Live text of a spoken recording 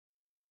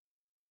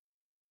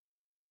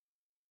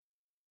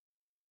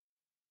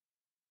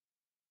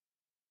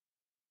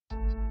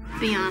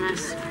be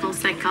honest. The whole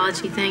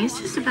psychology thing is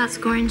just about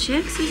scoring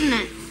chicks, isn't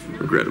it?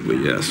 Regrettably,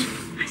 yes.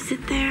 I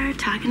sit there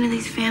talking to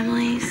these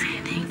families. I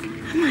think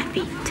I might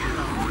be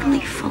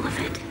totally full of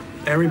it.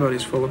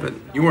 Everybody's full of it.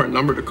 You are a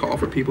number to call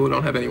for people who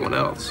don't have anyone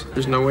else.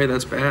 There's no way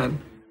that's bad.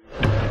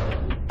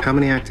 How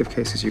many active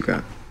cases you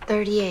got?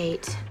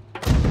 38.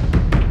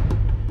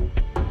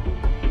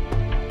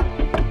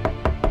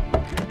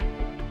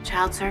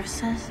 Child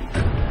services?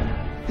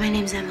 My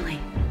name's Emily.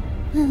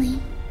 Lily.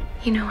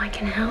 You know I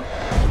can help.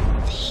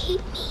 They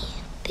hate me.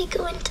 They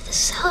go into the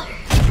cellar.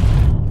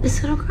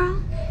 This little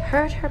girl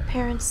heard her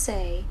parents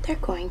say they're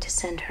going to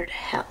send her to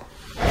hell.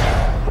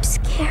 I'm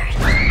scared.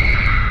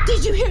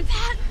 Did you hear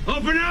that?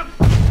 Open up!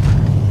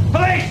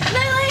 Police!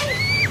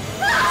 Lily!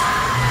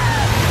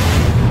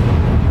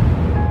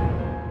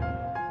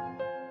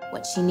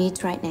 What she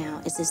needs right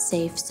now is a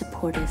safe,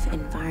 supportive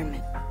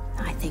environment.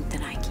 I think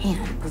that I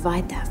can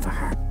provide that for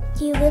her.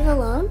 Do you live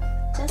alone?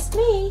 Just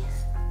me.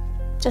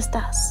 Just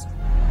us.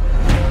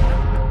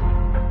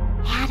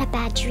 I had a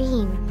bad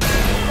dream.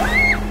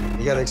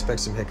 You gotta expect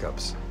some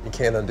hiccups. You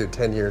can't undo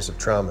 10 years of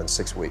trauma in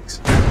 6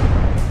 weeks.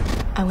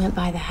 I went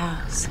by the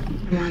house.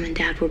 Mom and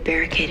Dad were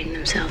barricading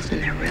themselves in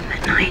their room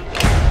at night.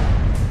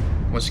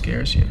 What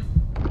scares you?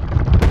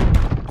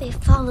 They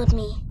followed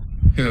me.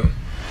 Who?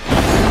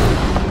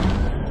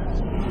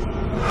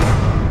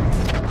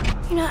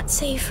 You're not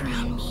safe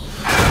around me.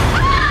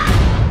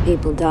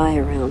 People die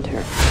around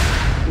her.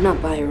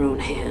 Not by her own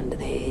hand,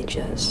 they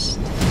just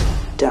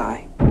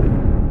die.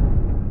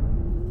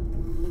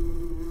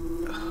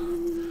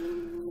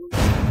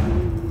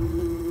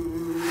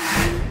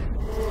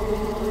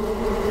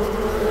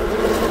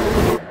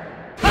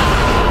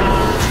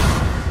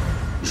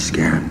 You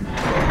scared?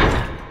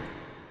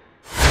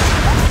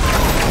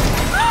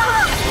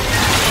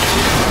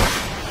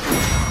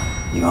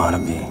 You ought to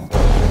be.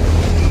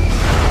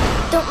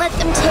 Don't let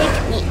them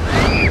take me.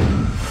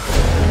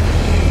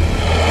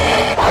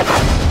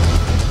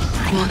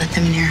 I won't let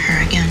them near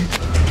her again.